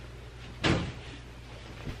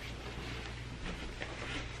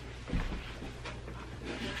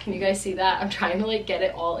 Can you guys see that? I'm trying to like get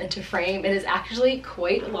it all into frame. It is actually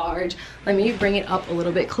quite large. Let me bring it up a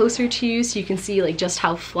little bit closer to you so you can see like just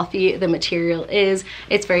how fluffy the material is.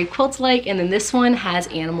 It's very quilt-like, and then this one has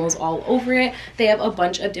animals all over it. They have a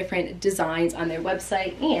bunch of different designs on their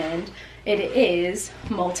website, and It is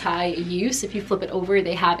multi-use. If you flip it over,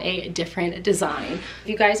 they have a different design. If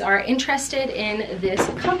you guys are interested in this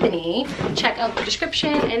company, check out the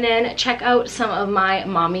description and then check out some of my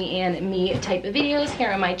mommy and me type of videos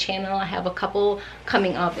here on my channel. I have a couple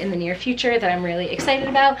coming up in the near future that I'm really excited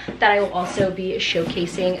about, that I will also be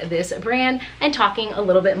showcasing this brand and talking a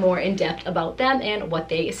little bit more in depth about them and what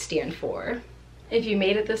they stand for. If you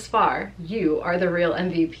made it this far, you are the real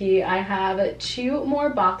MVP. I have 2 more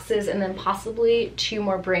boxes and then possibly 2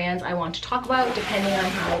 more brands I want to talk about depending on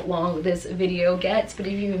how long this video gets. But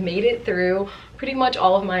if you've made it through pretty much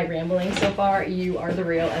all of my rambling so far, you are the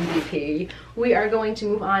real MVP. We are going to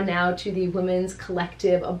move on now to the Women's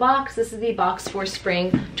Collective box. This is the box for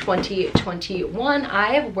spring 2021.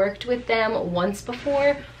 I have worked with them once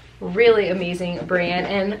before. Really amazing brand,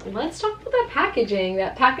 and let's talk about that packaging.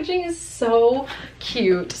 That packaging is so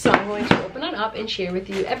cute. So I'm going to open it up and share with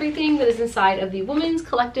you everything that is inside of the Women's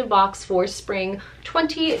Collective box for spring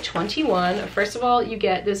 2021. First of all, you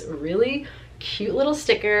get this really cute little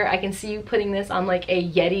sticker. I can see you putting this on like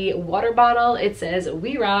a Yeti water bottle. It says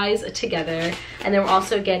 "We Rise Together." And then we're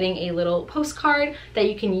also getting a little postcard that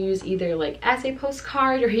you can use either like as a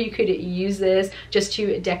postcard, or you could use this just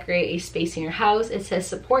to decorate a space in your house. It says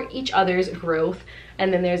 "Support each other's growth."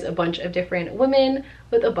 And then there's a bunch of different women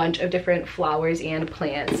with a bunch of different flowers and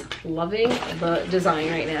plants. Loving the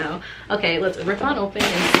design right now. Okay, let's rip on open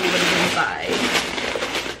and see what is inside.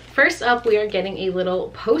 First up, we are getting a little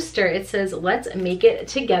poster. It says "Let's Make It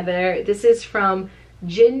Together." This is from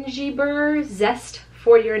Gingerbread Zest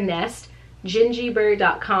for Your Nest,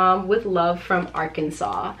 gingerbread.com, with love from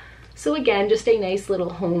Arkansas. So again, just a nice little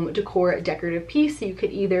home decor decorative piece. You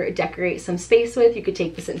could either decorate some space with, you could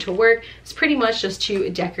take this into work. It's pretty much just to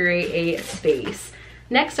decorate a space.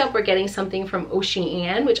 Next up, we're getting something from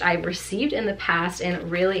Ocean, which I've received in the past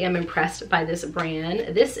and really am impressed by this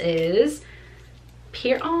brand. This is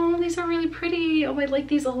oh, these are really pretty. Oh, I like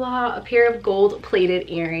these a lot. A pair of gold plated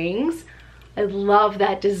earrings. I love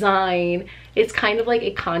that design. It's kind of like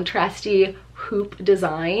a contrasty hoop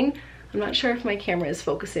design. I'm not sure if my camera is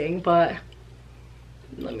focusing, but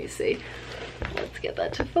let me see. Let's get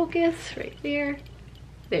that to focus right there.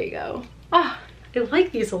 There you go. Oh, I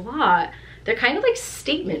like these a lot. They're kind of like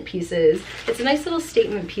statement pieces. It's a nice little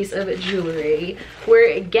statement piece of jewelry.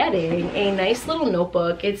 We're getting a nice little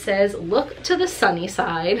notebook. It says "Look to the sunny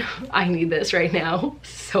side." I need this right now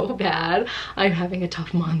so bad. I'm having a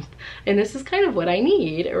tough month, and this is kind of what I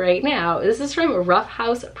need right now. This is from Rough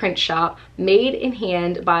House Print Shop, made in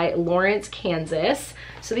hand by Lawrence, Kansas.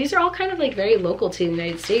 So these are all kind of like very local to the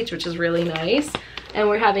United States, which is really nice. And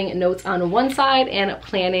we're having notes on one side and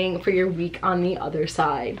planning for your week on the other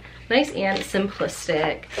side. Nice and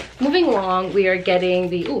simplistic. Moving along, we are getting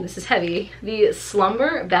the, ooh, this is heavy, the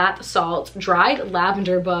Slumber Bath Salts, dried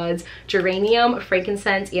lavender buds, geranium,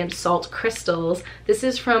 frankincense, and salt crystals. This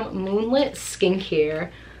is from Moonlit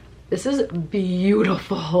Skincare. This is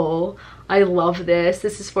beautiful. I love this.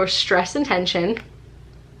 This is for stress and tension,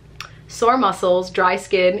 sore muscles, dry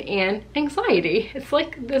skin, and anxiety. It's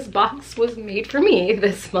like this box was made for me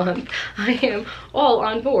this month. I am all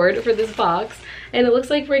on board for this box. And it looks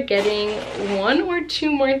like we're getting 1 or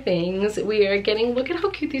 2 more things. We are getting, look at how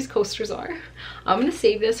cute these coasters are. I'm gonna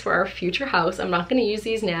save this for our future house. I'm not gonna use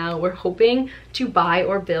these now. We're hoping to buy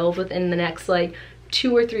or build within the next like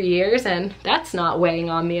 2 or 3 years, and that's not weighing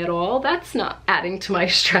on me at all. That's not adding to my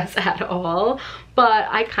stress at all. But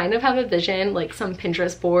I kind of have a vision, like some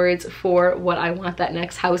Pinterest boards for what I want that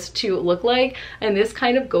next house to look like, and this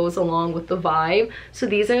kind of goes along with the vibe. So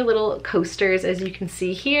these are little coasters, as you can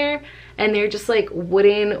see here, and they're just like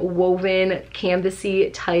wooden, woven,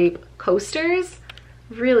 canvasy type coasters.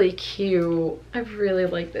 Really cute. I really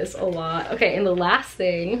like this a lot. Okay, and the last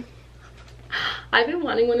thing, I've been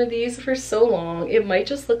wanting one of these for so long. It might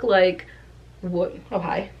just look like what, oh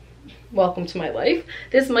hi, welcome to my life.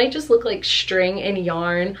 This might just look like string and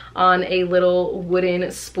yarn on a little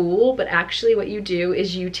wooden spool, but actually what you do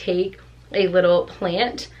is you take a little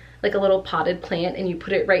plant, like a little potted plant, and you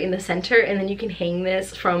put it right in the center, and then you can hang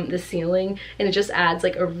this from the ceiling, and it just adds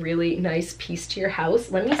like a really nice piece to your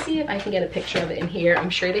house. Let me see if I can get a picture of it in here. I'm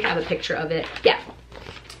sure they have a picture of it. Yeah.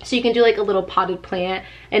 So you can do like a little potted plant,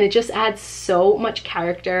 and it just adds so much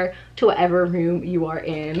character to whatever room you are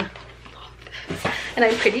in. And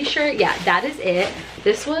I'm pretty sure, yeah, that is it.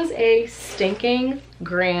 This was a stinking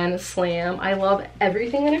grand slam. I love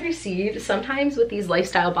everything that I received. Sometimes with these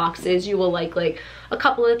lifestyle boxes, you will like a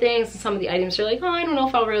couple of things, and some of the items are like, oh, I don't know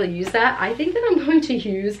if I'll really use that. I think that I'm going to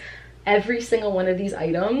use every single one of these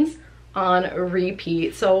items on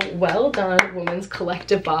repeat. So well done, Women's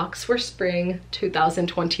Collective box for spring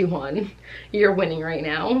 2021. You're winning right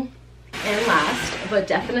now. And last, but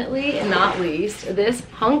definitely not least, this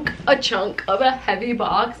a chunk of a heavy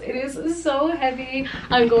box. It is so heavy.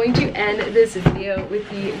 I'm going to end this video with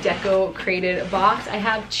the Decocrated box. I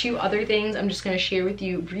have 2 other things I'm just going to share with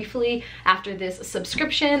you briefly after this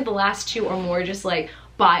subscription. The last 2 are more just like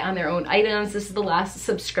buy on their own items. This is the last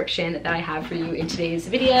subscription that I have for you in today's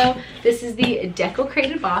video. This is the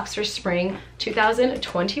Decocrated box for spring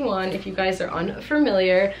 2021. If you guys are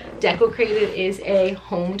unfamiliar, Decocrated is a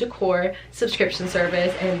home decor subscription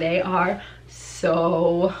service and they are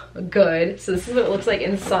so good. So this is what it looks like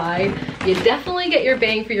inside. You definitely get your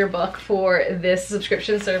bang for your buck for this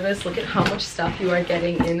subscription service. Look at how much stuff you are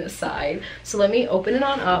getting inside. So let me open it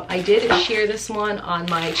on up. I did share this one on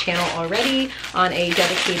my channel already on a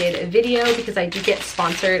dedicated video because I do get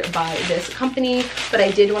sponsored by this company, but I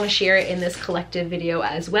did want to share it in this collective video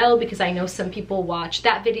as well because I know some people watch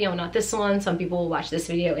that video, not this one. Some people will watch this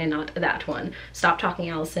video and not that one. Stop talking,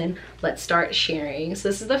 Allison. Let's start sharing. So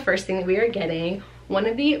this is the first thing that we are getting. One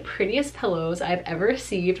of the prettiest pillows I've ever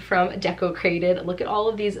received from Decocrated. Look at all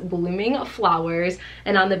of these blooming flowers,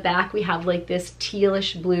 and on the back we have like this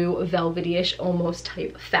tealish blue velvety-ish almost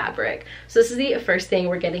type fabric. So this is the first thing.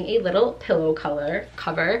 We're getting a little pillow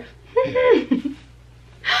cover.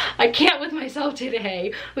 I can't with myself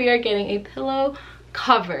today. We are getting a pillow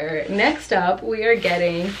cover. Next up we are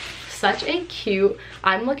getting such a cute,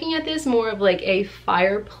 I'm looking at this more of like a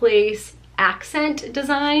fireplace accent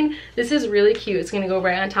design. This is really cute. It's going to go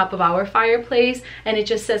right on top of our fireplace and it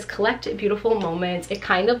just says collect beautiful moments. It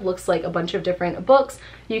kind of looks like a bunch of different books.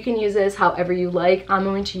 You can use this however you like. I'm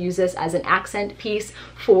going to use this as an accent piece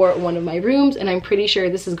for one of my rooms, and I'm pretty sure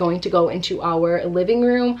this is going to go into our living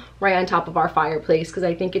room right on top of our fireplace because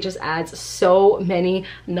I think it just adds so many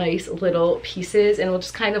nice little pieces and will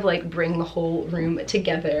just kind of like bring the whole room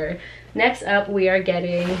together. Next up we are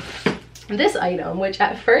getting this item, which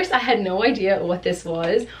at first I had no idea what this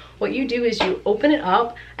was. What you do is you open it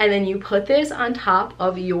up and then you put this on top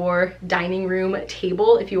of your dining room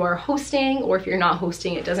table if you are hosting, or if you're not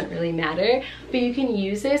hosting, it doesn't really matter. But you can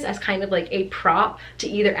use this as kind of like a prop to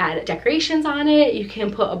either add decorations on it. You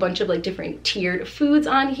can put a bunch of like different tiered foods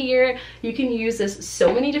on here. You can use this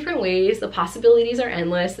so many different ways. The possibilities are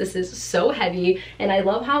endless. This is so heavy, and I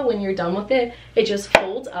love how when you're done with it, it just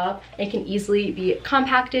folds up and can easily be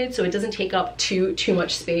compacted so it doesn't take up too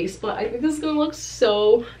much space. But I think this is gonna look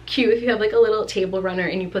so cute if you have like a little table runner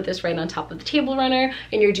and you put this right on top of the table runner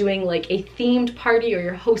and you're doing like a themed party, or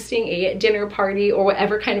you're hosting a dinner party, or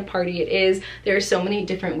whatever kind of party it is. There are so many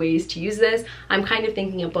different ways to use this. I'm kind of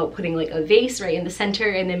thinking about putting like a vase right in the center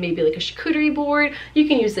and then maybe like a charcuterie board. You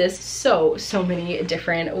can use this so many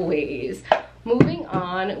different ways. Moving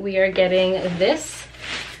on, we are getting this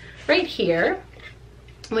right here,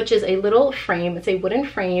 which is a little frame. It's a wooden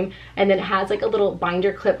frame, and then it has like a little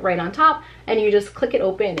binder clip right on top, and you just click it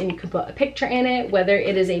open and you can put a picture in it, whether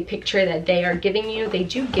it is a picture that they are giving you. They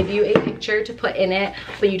do give you a picture to put in it,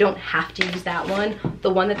 but you don't have to use that one. The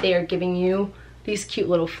one that they are giving you, these cute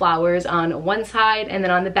little flowers on one side, and then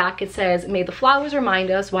on the back it says, "May the flowers remind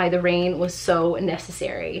us why the rain was so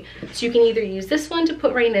necessary." So you can either use this one to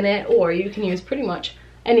put rain in it, or you can use pretty much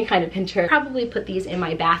any kind of picture. Probably put these in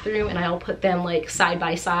my bathroom and I'll put them like side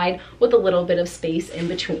by side with a little bit of space in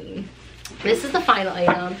between. This is the final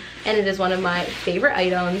item, and it is one of my favorite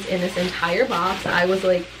items in this entire box. I was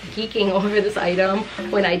like geeking over this item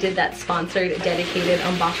when I did that sponsored dedicated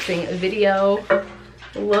unboxing video.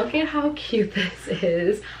 Look at how cute this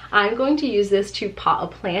is. I'm going to use this to pot a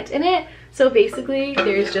plant in it. So basically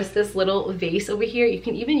there's just this little vase over here. You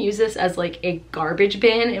can even use this as like a garbage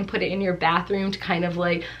bin and put it in your bathroom to kind of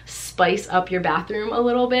like spice up your bathroom a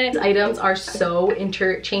little bit. These items are so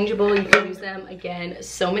interchangeable. You can use them again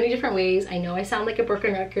so many different ways. I know I sound like a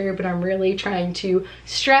broken record, but I'm really trying to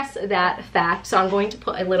stress that fact. So I'm going to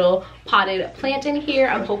put a little potted plant in here.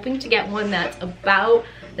 I'm hoping to get one that's about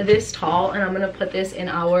this tall, and I'm gonna put this in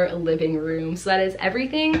our living room. So that is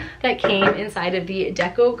everything that came inside of the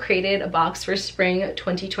Decocrated box for spring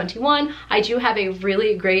 2021. I do have a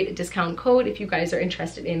really great discount code if you guys are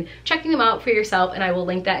interested in checking them out for yourself, and I will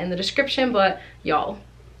link that in the description. But y'all,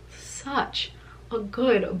 such a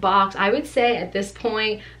good box. I would say at this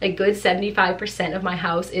point a good 75% of my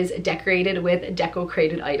house is decorated with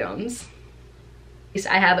Decocrated items.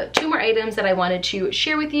 I have 2 more items that I wanted to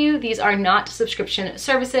share with you. These are not subscription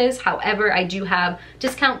services. However, I do have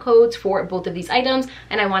discount codes for both of these items,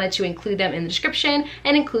 and I wanted to include them in the description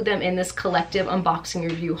and include them in this collective unboxing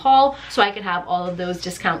review haul so I could have all of those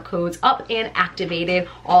discount codes up and activated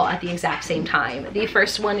all at the exact same time. The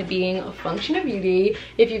first one being Function of Beauty.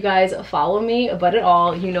 If you guys follow me but at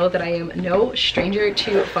all, you know that I am no stranger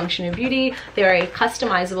to Function of Beauty. They are a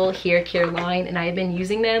customizable hair care line, and I have been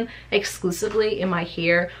using them exclusively in my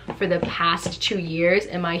hair for the past 2 years,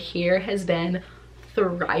 and my hair has been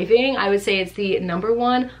thriving. I would say it's the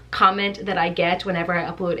 #1 comment that I get whenever I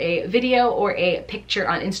upload a video or a picture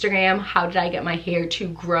on Instagram. How did I get my hair to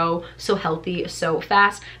grow so healthy so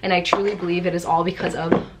fast? And I truly believe it is all because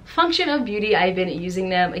of Function of Beauty. I've been using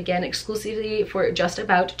them, again, exclusively for just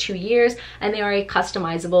about 2 years, and they are a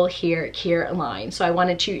customizable hair care line. So I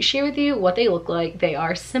wanted to share with you what they look like. They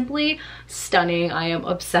are simply stunning. I am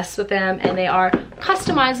obsessed with them, and they are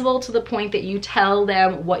customizable to the point that you tell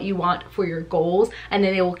them what you want for your goals, and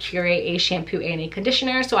then they will curate a shampoo and a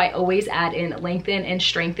conditioner. So I always add in lengthen and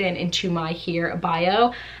strengthen into my hair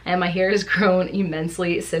bio, and my hair has grown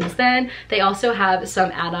immensely since then. They also have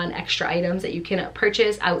some add-on extra items that you can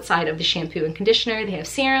purchase outside of the shampoo and conditioner. They have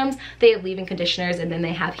serums, they have leave-in conditioners, and then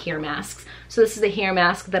they have hair masks. So this is a hair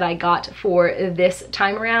mask that I got for this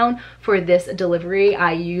time around. For this delivery,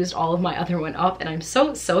 I used all of my other one up, and I'm so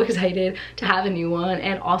excited to have a new one.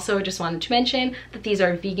 And also just wanted to mention that these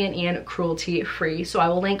are vegan and cruelty free. So I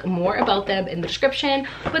will link more about them in the description,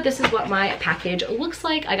 but this is what my package looks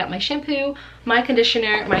like. I got my shampoo, my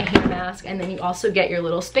conditioner, my hair mask, and then you also get your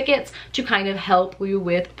little spigots to kind of help you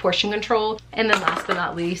with portion control. And then last but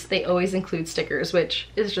not least, they always include stickers, which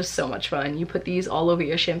is just so much fun. You put these all over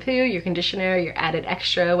your shampoo, your conditioner, your added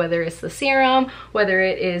extra, whether it's the serum, whether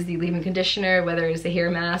it is the leave-in conditioner, whether it's the hair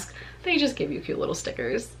mask. They just give you cute little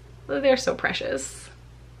stickers. They're so precious.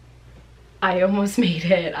 I almost made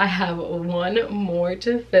it. I have one more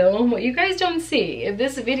to film. What you guys don't see, if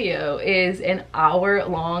this video is an hour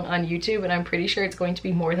long on YouTube, and I'm pretty sure it's going to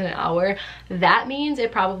be more than an hour, that means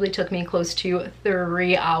it probably took me close to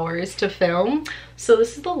 3 hours to film. So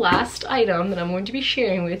this is the last item that I'm going to be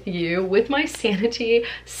sharing with you with my sanity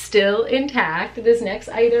still intact. This next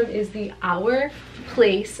item is the Our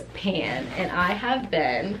Place pan, and I have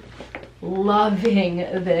been loving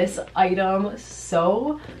this item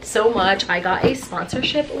so much. I got a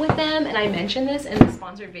sponsorship with them, and I mentioned this in the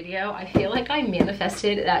sponsored video. I feel like I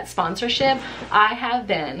manifested that sponsorship. I have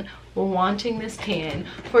been wanting this pan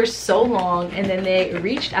for so long, and then they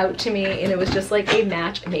reached out to me, and it was just like a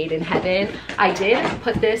match made in heaven. I did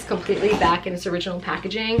put this completely back in its original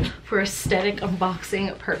packaging for aesthetic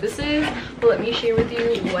unboxing purposes, but let me share with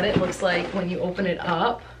you what it looks like when you open it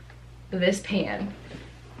up. This pan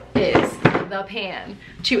is the pan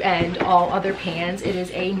to end all other pans. It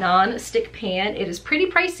is a non-stick pan. It is pretty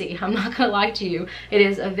pricey, I'm not gonna lie to you. It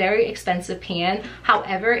is a very expensive pan.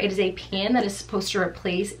 However, it is a pan that is supposed to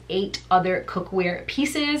replace 8 other cookware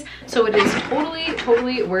pieces. So it is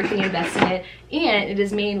totally worth the investment. And it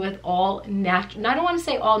is made with all natural, I don't want to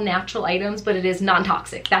say all natural items, but it is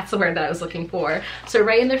non-toxic. That's the word that I was looking for. So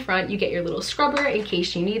right in the front, you get your little scrubber in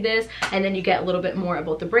case you need this. And then you get a little bit more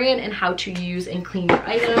about the brand and how to use and clean your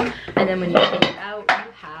item. And then when you take it out, you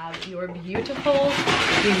have your beautiful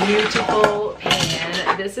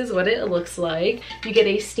pan. This is what it looks like. You get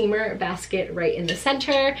a steamer basket right in the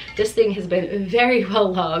center. This thing has been very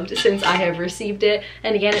well loved since I have received it.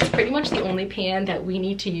 And again, it's pretty much the only pan that we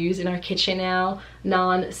need to use in our kitchen now.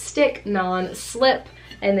 Non-stick, non-slip.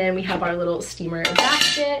 And then we have our little steamer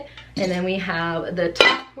basket, and then we have the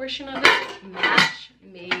top portion of it, match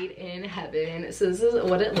made in heaven. So this is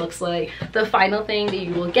what it looks like. The final thing that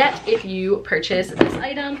you will get if you purchase this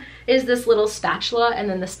item is this little spatula, and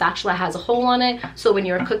then the spatula has a hole on it, so when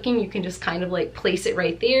you're cooking you can just kind of like place it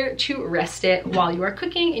right there to rest it while you are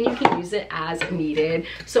cooking, and you can use it as needed.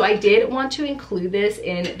 So I did want to include this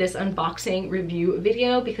in this unboxing review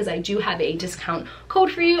video because I do have a discount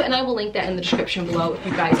code for you, and I will link that in the description below if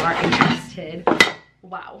you guys are interested.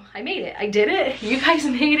 Wow, I made it. I did it. You guys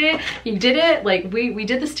made it. You did it. Like we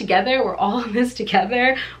did this together. We're all in this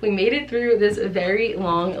together. We made it through this very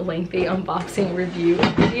long, lengthy unboxing review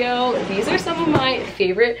video. These are some of my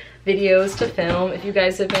favorite videos to film. If you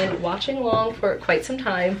guys have been watching along for quite some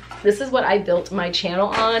time, this is what I built my channel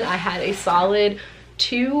on. I had a solid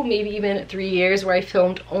 2, maybe even 3 years where I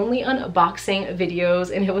filmed only unboxing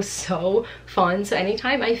videos, and it was so fun. So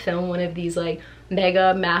anytime I film one of these like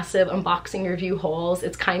mega massive unboxing review hauls.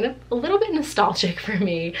 It's kind of a little bit nostalgic for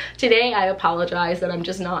me. Today, I apologize that I'm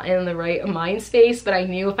just not in the right mind space, but I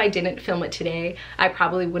knew if I didn't film it today, I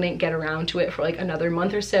probably wouldn't get around to it for like another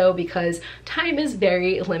month or so because time is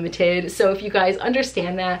very limited. So if you guys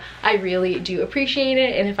understand that, I really do appreciate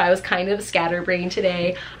it. And if I was kind of scatterbrained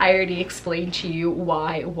today, I already explained to you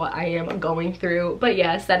why, what I am going through. But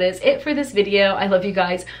yes, that is it for this video. I love you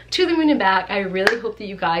guys to the moon and back. I really hope that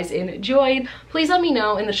you guys enjoyed. Please let me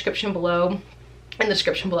know in the description below. In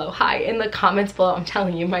the comments below. I'm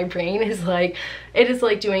telling you, my brain is like, it is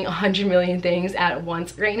like doing 100 million things at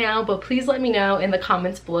once right now. But please let me know in the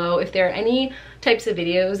comments below if there are any types of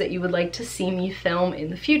videos that you would like to see me film in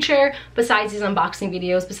the future, besides these unboxing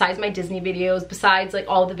videos, besides my Disney videos, besides like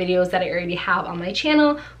all the videos that I already have on my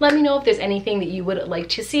channel. Let me know if there's anything that you would like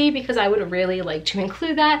to see, because I would really like to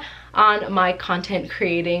include that on my content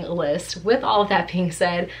creating list. With all of that being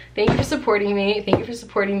said, thank you for supporting me. Thank you for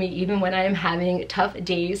supporting me even when I am having tough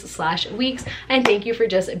days / weeks, and thank you for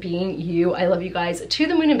just being you. I love you guys to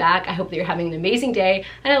the moon and back. I hope that you're having an amazing day,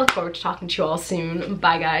 and I look forward to talking to you all soon.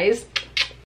 Bye guys.